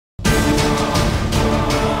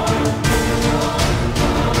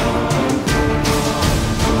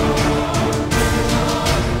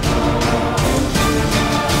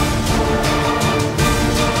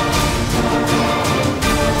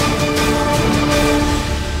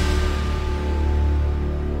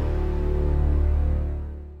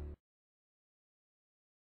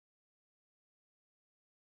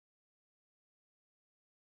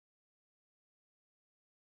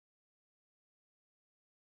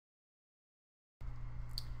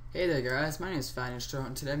Hey there guys, my name is FNT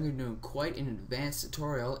and today I'm going to be doing quite an advanced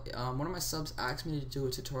tutorial. One of my subs asked me to do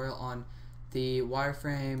a tutorial on the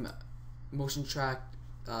wireframe motion track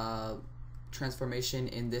transformation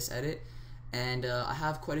in this edit, and I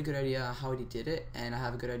have quite a good idea how he did it, and I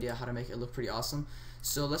have a good idea how to make it look pretty awesome.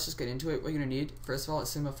 So let's just get into it. What you're going to need, first of all, is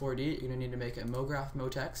Cinema 4D. You're going to need to make a MoGraph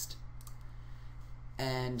MoText,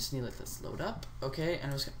 and just need to let this load up. Okay,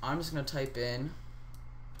 and I'm just going to type in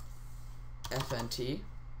FNT.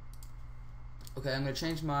 Okay, I'm going to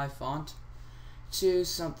change my font to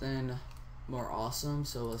something more awesome,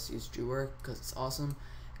 so let's use Drewer because it's awesome.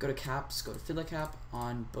 Go to caps, go to fill cap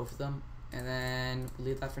on both of them, and then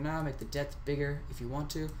leave that for now. Make the depth bigger if you want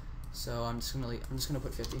to. So I'm just gonna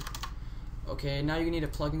put 50. Okay, now you need a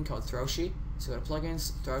plugin called Throwsheet. So go to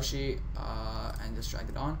plugins, Throwsheet, and just drag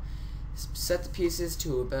it on. Set the pieces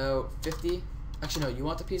to about 50. Actually, no, you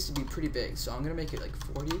want the piece to be pretty big, so I'm gonna make it like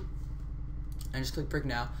 40. And just click break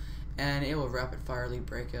now. And it will rapid firely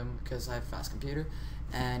break them because I have a fast computer.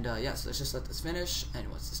 And yeah, so let's just let this finish. And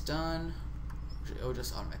once it's done, it will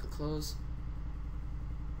just automatically close.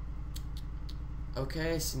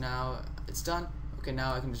 Okay, so now it's done. Okay,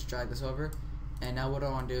 now I can just drag this over. And now what I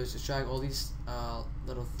want to do is just drag all these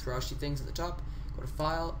little Throwsheet things at the top. Go to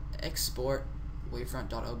File, Export,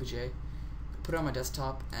 Wavefront.obj. Put it on my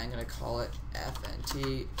desktop, and I'm gonna call it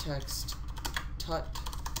FNT text tut.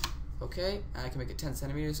 Okay, and I can make it 10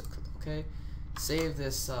 centimeters. Okay, save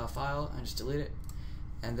this file and just delete it,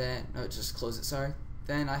 and then just close it. Sorry.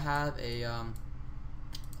 Then I have a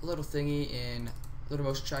little thingy in little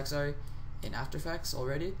motion track. Sorry, in After Effects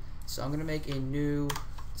already. So I'm gonna make a new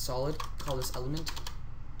solid. Call this element.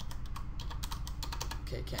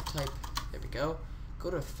 Okay, can't type. There we go. Go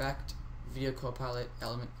to Effect, Video Copilot,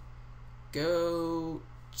 Element. Go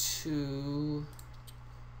to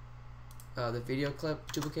the video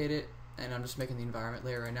clip, duplicate it, and I'm just making the environment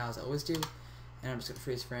layer right now as I always do, and I'm just gonna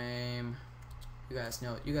freeze frame. You guys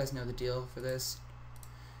know the deal for this.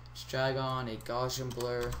 Just drag on a Gaussian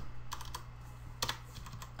blur.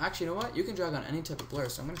 Actually, you know what? You can drag on any type of blur,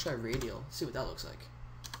 so I'm gonna try radial. See what that looks like.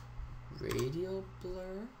 Radial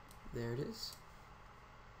blur. There it is.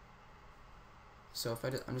 So if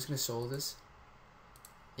I'm just gonna solo this.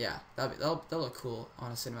 Yeah, that'll look cool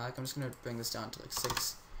on a cinematic. I'm just gonna bring this down to like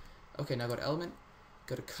 6. Okay, now go to Element,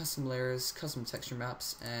 go to Custom Layers, Custom Texture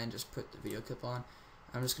Maps, and just put the video clip on.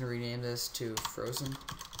 I'm just going to rename this to Frozen.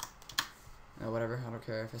 Whatever, I don't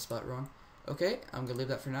care if I spell it wrong. Okay, I'm going to leave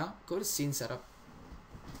that for now. Go to Scene Setup,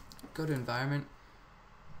 go to Environment,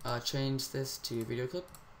 change this to Video Clip.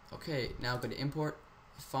 Okay, now go to Import,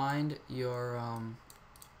 find your,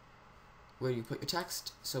 where you put your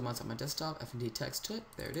text. So mine's on my desktop, FNT text to it,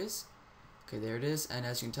 there it is. Okay, there it is, and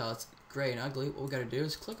as you can tell, it's gray and ugly. What we gotta do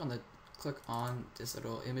is click on this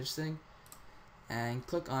little image thing, and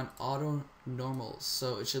click on Auto Normals.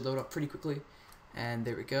 So it should load up pretty quickly, and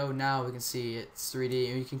there we go. Now we can see it's 3D,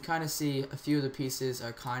 and you can kind of see a few of the pieces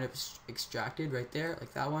are kind of extracted right there,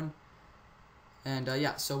 like that one. And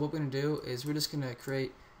yeah, so what we're gonna do is we're just gonna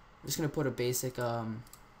put a basic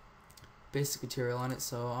material on it.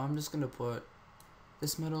 So I'm just gonna put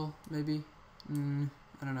this metal, maybe.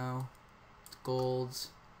 I don't know. Golds,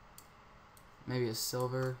 maybe a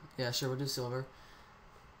silver. Yeah, sure, we'll do silver.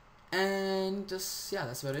 And just, yeah,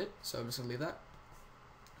 that's about it. So I'm just gonna leave that.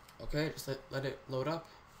 Okay, just let it load up.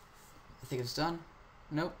 I think it's done.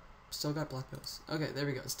 Nope, still got black notes. Okay, there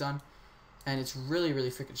we go, it's done. And it's really,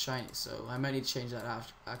 really freaking shiny, so I might need to change that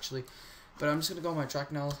out, actually. But I'm just gonna go on my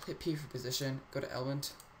track now, hit P for position, go to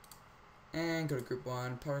Element, and go to Group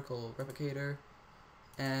 1, Particle Replicator,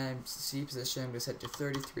 and C position, I'm gonna set to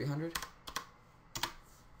 3300.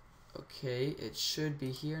 Okay, it should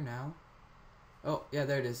be here now. Oh, yeah,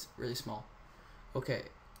 there it is, really small. Okay,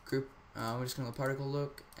 group, we're just gonna go particle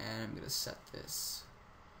look, and I'm gonna set this.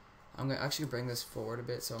 I'm gonna actually bring this forward a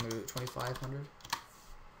bit, so I'm gonna do 2500.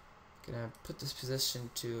 Gonna put this position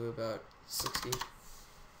to about 60.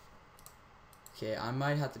 Okay, I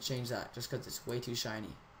might have to change that just because it's way too shiny.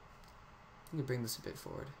 I'm gonna bring this a bit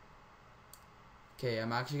forward. Okay,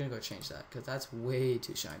 I'm actually gonna go change that because that's way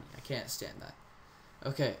too shiny. I can't stand that.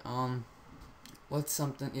 Okay, what's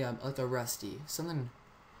something, yeah, like a rusty, something,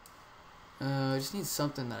 I just need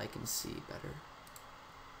something that I can see better.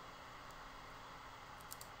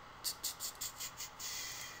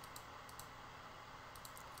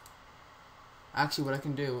 Actually, what I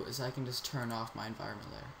can do is I can just turn off my environment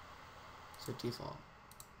layer. So default.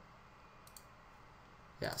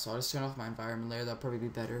 Yeah, so I'll just turn off my environment layer, that'll probably be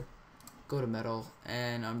better. Go to metal,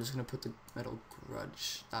 and I'm just gonna put the metal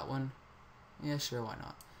grudge, that one. Yeah, sure, why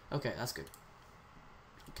not? Okay, that's good.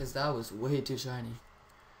 Because that was way too shiny.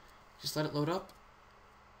 Just let it load up.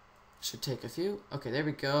 Should take a few. Okay, there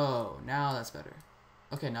we go. Now that's better.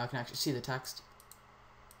 Okay, now I can actually see the text.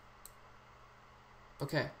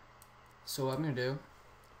 Okay, so what I'm going to do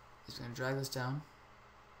is I'm going to drag this down,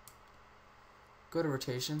 go to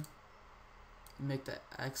rotation, make the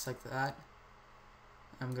X like that.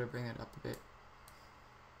 I'm going to bring it up a bit.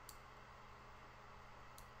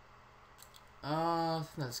 I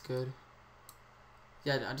think that's good.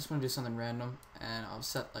 Yeah, I just want to do something random, and I'll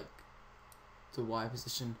set like the Y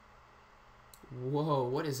position. Whoa,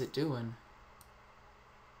 what is it doing?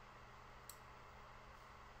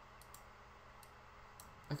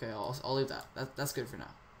 Okay, I'll leave that. That's good for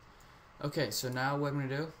now. Okay, so now what I'm going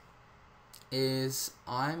to do is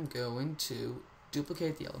I'm going to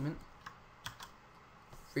duplicate the element,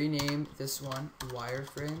 rename this one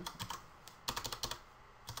wireframe.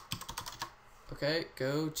 Okay,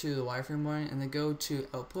 go to the wireframe one and then go to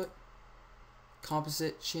output,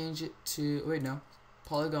 composite, change it to, wait no,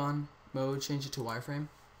 polygon mode, change it to wireframe.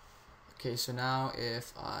 Okay, so now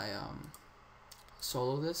if I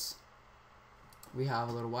solo this, we have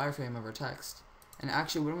a little wireframe of our text. And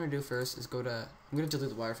actually what I'm going to do first is I'm going to delete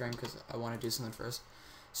the wireframe because I want to do something first.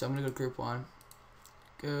 So I'm going to go to group 1,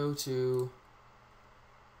 go to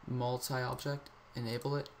multi-object,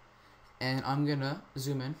 enable it, and I'm going to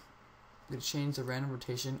zoom in. I'm going to change the random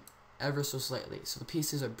rotation ever so slightly so the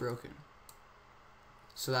pieces are broken.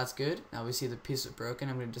 So that's good. Now we see the pieces are broken.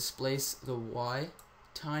 I'm going to displace the Y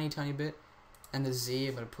tiny bit, and the Z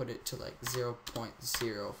I'm going to put it to like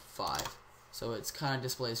 0.05. So it's kind of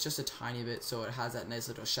displays just a tiny bit, so it has that nice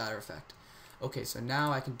little shadow effect. Okay, so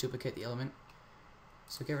now I can duplicate the element.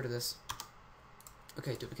 So get rid of this.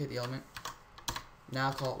 Okay, duplicate the element.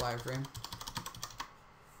 Now call it wireframe.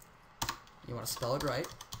 You want to spell it right.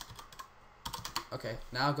 Okay,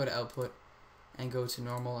 now go to output and go to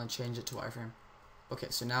normal and change it to wireframe. Okay,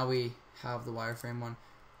 so now we have the wireframe one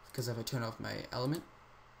because if I turn off my element,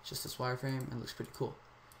 it's just this wireframe and it looks pretty cool.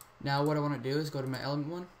 Now what I want to do is go to my element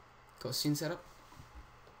one, go scene setup,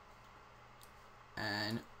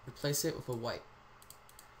 and replace it with a white.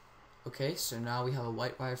 Okay, so now we have a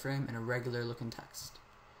white wireframe and a regular looking text.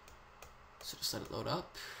 So just let it load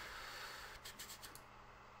up.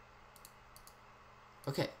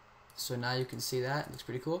 Okay, so now you can see that, it looks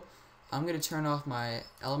pretty cool. I'm going to turn off my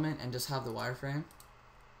element and just have the wireframe.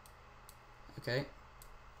 Okay,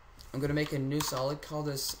 I'm going to make a new solid, call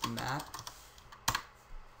this matte.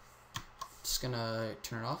 Just going to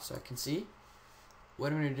turn it off so I can see.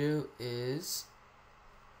 What I'm going to do is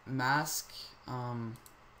mask a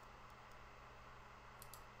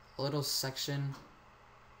little section.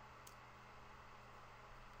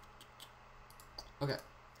 Okay,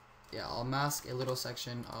 yeah, I'll mask a little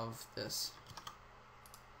section of this.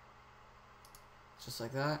 Just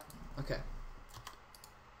like that. Okay.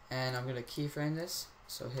 And I'm going to keyframe this.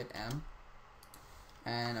 So hit M.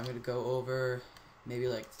 And I'm going to go over maybe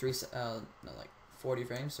like 40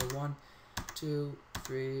 frames. So 1, 2,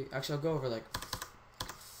 3. Actually, I'll go over like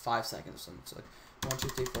 5 seconds or something. So like 1, 2,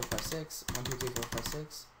 3, 4, 5, 6. 1, 2, 3, 4, 5,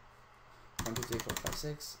 6. 1, 2, 3, 4, 5,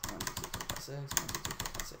 6. 1, 2, 3, 4, 5, 6. 1, 2, 3,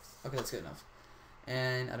 4, 5, 6. Okay, that's good enough.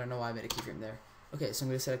 And I don't know why I made a keyframe there. Okay, so I'm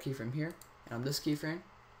going to set a keyframe here. And on this keyframe,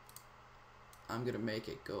 I'm going to make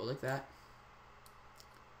it go like that.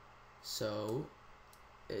 So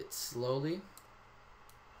it slowly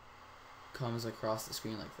comes across the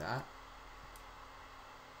screen like that.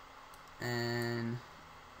 And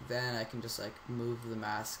then I can just like move the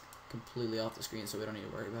mask completely off the screen so we don't need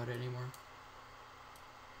to worry about it anymore.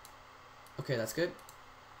 Okay, that's good.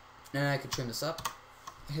 Then I can trim this up.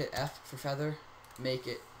 Hit F for feather. Make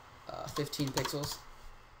it 15 pixels.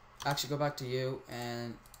 Actually, go back to U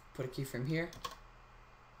and put a keyframe here.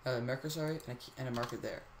 Marker, sorry, and a marker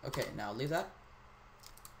there. Okay, now leave that.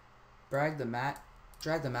 Drag the matte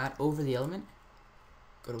over the element.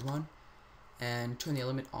 Go to 1 and turn the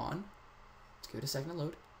element on. Let's give it a second to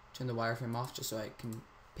load. Turn the wireframe off just so I can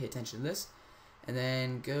pay attention to this. And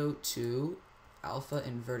then go to alpha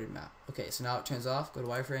inverted map. Okay, so now it turns off. Go to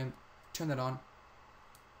wireframe, turn that on.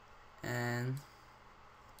 And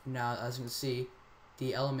now, as you can see,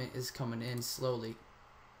 the element is coming in slowly.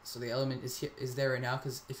 So the element is there right now,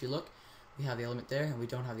 because if you look, we have the element there and we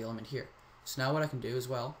don't have the element here. So now what I can do as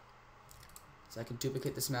well is I can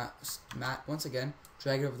duplicate this matte once again,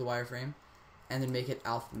 drag it over the wireframe, and then make it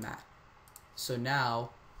alpha matte. So now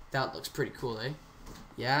that looks pretty cool, eh?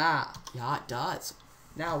 Yeah, it does.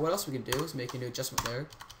 Now what else we can do is make a new adjustment layer.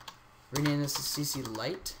 Rename this to CC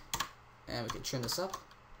Light, and we can trim this up.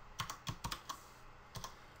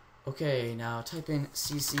 Okay, now type in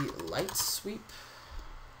CC Light Sweep.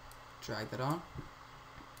 Drag that on.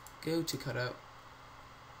 Go to cutout.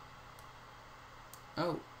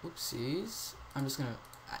 Oh, oopsies. I'm just gonna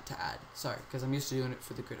add. Sorry, because I'm used to doing it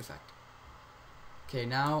for the grid effect. Okay,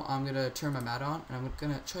 now I'm gonna turn my mat on, and I'm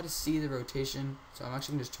gonna try to see the rotation. So I'm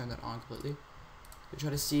actually gonna just turn that on completely. To try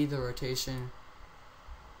to see the rotation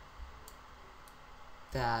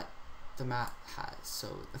that the mat has. So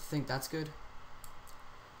I think that's good.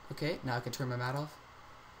 Okay, now I can turn my mat off.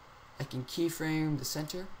 I can keyframe the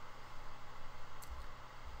center.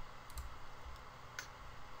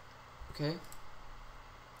 Okay.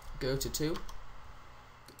 Go to 2.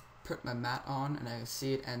 Put my mat on, and I can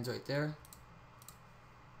see it ends right there.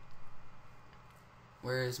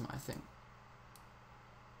 Where is my thing?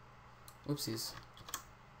 Whoopsies.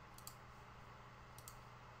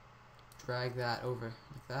 Drag that over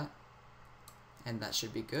like that. And that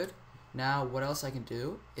should be good. Now what else I can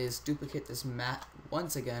do is duplicate this mat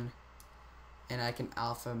once again, and I can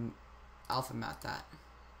alpha mat that.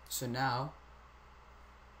 So now,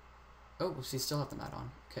 oh, we still have the mat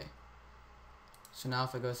on. Okay. So now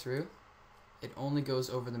if I go through, it only goes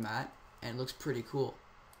over the mat, and it looks pretty cool.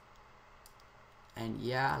 And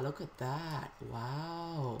yeah, look at that.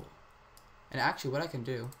 Wow. And actually what I can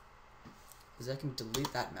do is I can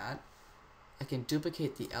delete that mat. I can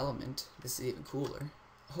duplicate the element. This is even cooler.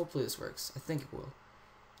 Hopefully this works. I think it will.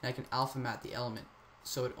 And I can alpha mat the element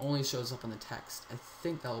so it only shows up on the text. I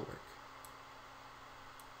think that'll work.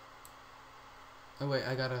 Oh wait,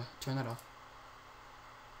 I gotta turn that off.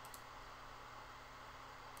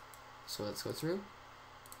 So let's go through.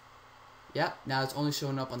 Yeah, now it's only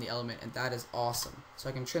showing up on the element, and that is awesome. So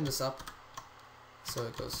I can trim this up so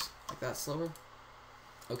it goes like that slower.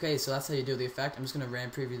 Okay, so that's how you do the effect. I'm just gonna RAM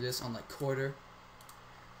preview this on like quarter.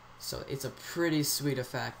 So it's a pretty sweet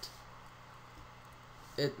effect.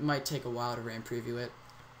 It might take a while to RAM preview it,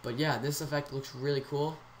 but yeah, this effect looks really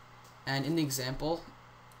cool. And in the example,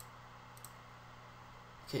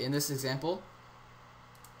 okay, in this example,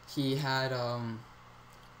 he had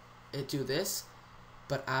it do this,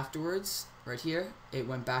 but afterwards, right here, it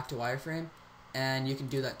went back to wireframe, and you can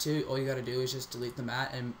do that too. All you gotta do is just delete the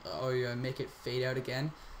mat, and or you make it fade out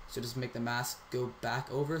again. So just make the mask go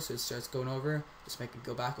back over, so it starts going over. Just make it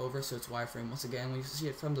go back over, so it's wireframe once again when you see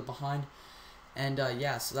it from the behind. And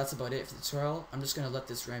yeah, so that's about it for the tutorial. I'm just gonna let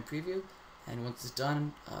this RAM preview, and once it's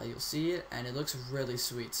done, you'll see it, and it looks really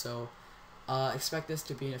sweet. So expect this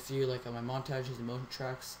to be in a few like my montages and motion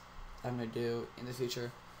tracks I'm gonna do in the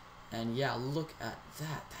future. And yeah, look at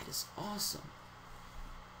that. That is awesome.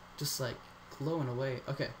 Just like glowing away.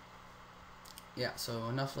 Okay. Yeah, so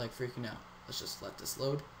enough like freaking out. Let's just let this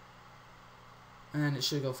load. And it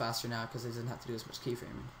should go faster now because it doesn't have to do as much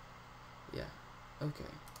keyframing. Yeah. Okay.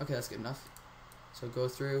 Okay, that's good enough. So go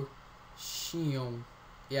through.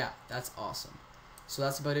 Yeah, that's awesome. So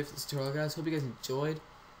that's about it for this tutorial, guys. Hope you guys enjoyed.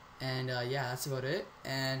 And yeah, that's about it.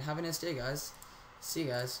 And have a nice day, guys. See you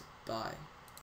guys. Bye.